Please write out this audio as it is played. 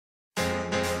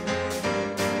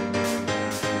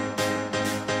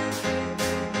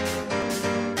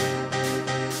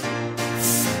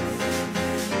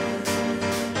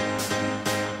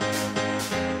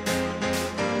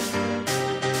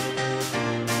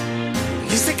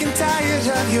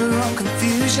bit of your own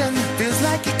confusion. Feels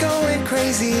like you're going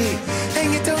crazy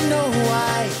and you don't know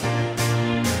why.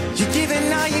 You're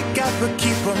giving all you got but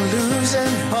keep on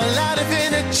losing. All out of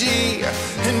energy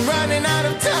and running out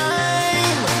of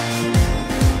time.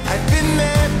 I've been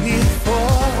there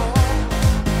before.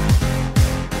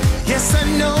 Yes, I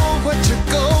know what you're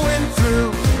going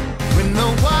through. When the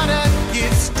water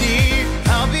gets deep,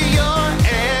 I'll be your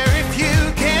air if you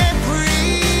can't breathe.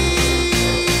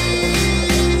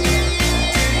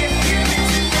 Do you hear me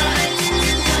tonight?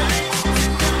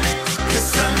 'Cause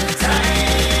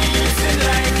sometimes in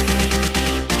life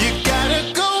you gotta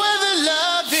go where the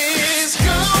love is.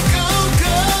 Go, go,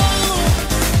 go.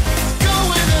 Go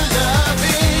where the love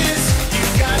is. You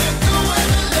gotta go where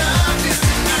the love is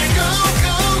tonight. Go,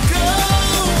 go, go.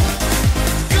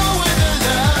 Go where the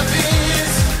love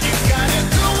is. You gotta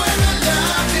go where the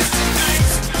love is tonight.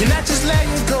 You're not just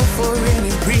letting go for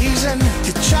any reason.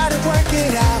 You try to work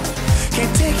it out,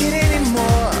 can't take it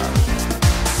anymore.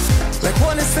 Like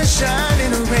wanting sunshine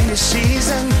in a rainy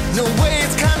season. No way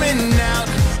it's coming out.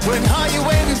 What are you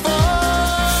waiting for?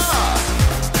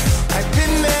 I've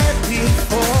been there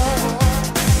before.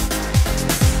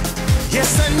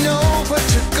 Yes, I know what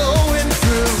you're going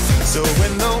through. So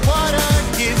when the water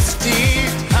gets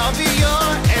deep, I'll be your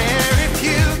air if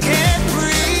you can't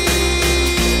breathe.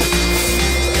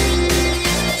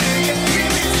 Do you hear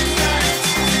me tonight?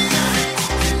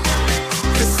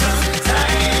 'Cause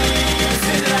sometimes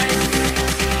in life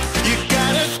you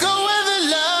gotta go where the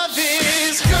love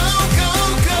is. Go, go,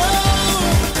 go.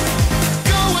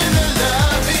 Go where the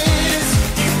love is.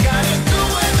 You gotta go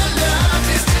where the love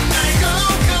is tonight. Go,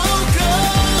 go, go.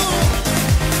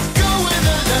 Go where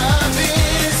the love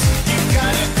is. You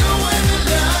gotta go where the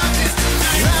love is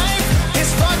tonight. Life is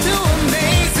far too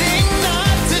amazing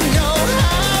not to know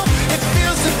how it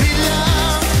feels to be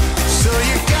loved. So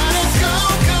you gotta go,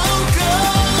 go, go.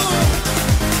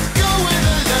 Go where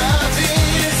the love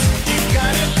is. You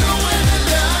gotta go where the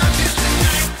love is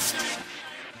tonight.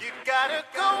 You gotta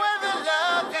go where the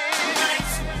love is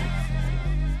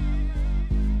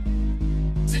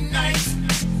tonight.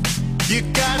 You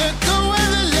gotta go where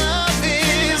the love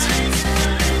is.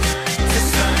 'Cause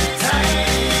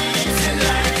sometimes in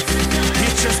life you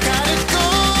just gotta go.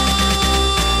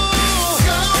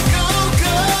 Go, go,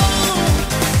 go.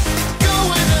 Go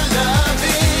where the love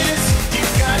is. You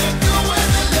gotta go where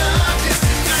the love is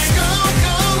tonight. Go,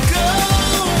 go, go.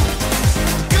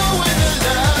 Go where the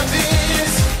love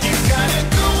is. You gotta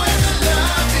go where the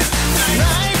love is tonight.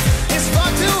 Life is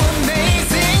far too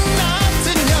amazing not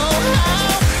to know how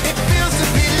it feels to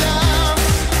be loved.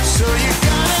 So you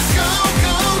gotta go,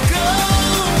 go, go.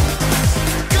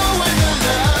 Go where the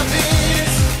love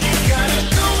is. You gotta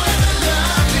go where the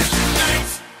love is tonight.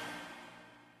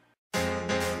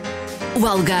 O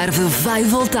Algarve vai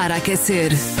voltar a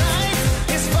aquecer.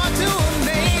 Life is far too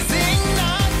amazing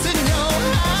not to know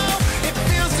how it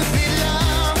feels to be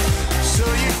loved. So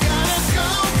you gotta go,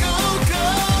 go, go.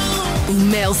 O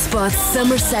Mel Spot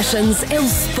Summer Sessions é o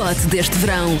spot deste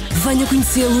verão. Venha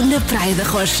conhecê-lo na Praia da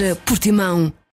Rocha, Portimão.